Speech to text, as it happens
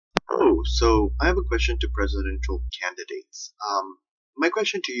So I have a question to presidential candidates. My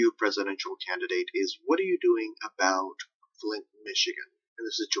question to you, presidential candidate, is what are you doing about Flint, Michigan, and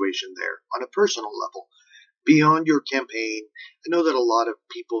the situation there on a personal level? Beyond your campaign, I know that a lot of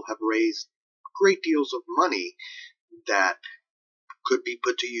people have raised great deals of money that could be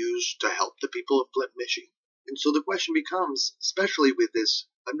put to use to help the people of Flint, Michigan. And so the question becomes, especially with this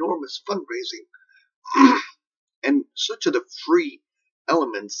enormous fundraising, and such are the free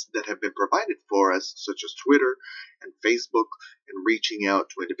elements that have been provided for us, such as Twitter and Facebook, and reaching out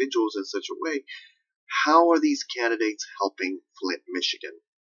to individuals in such a way, how are these candidates helping Flint, Michigan?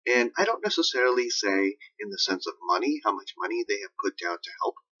 And I don't necessarily say in the sense of money, how much money they have put down to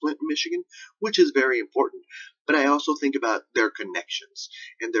help Flint, Michigan, which is very important, but I also think about their connections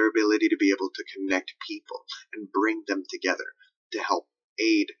and their ability to be able to connect people and bring them together to help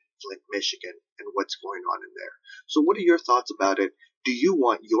aid Flint, Michigan, and what's going on in there. So what are your thoughts about it? Do you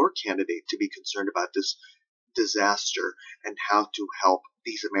want your candidate to be concerned about this disaster and how to help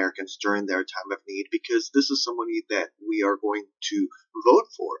these Americans during their time of need? Because this is somebody that we are going to vote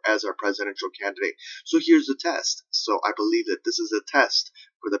for as our presidential candidate. So here's the test. So I believe that this is a test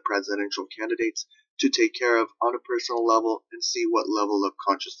for the presidential candidates to take care of on a personal level and see what level of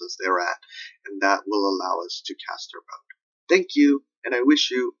consciousness they're at. And that will allow us to cast our vote. Thank you, and I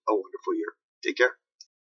wish you a wonderful year. Take care.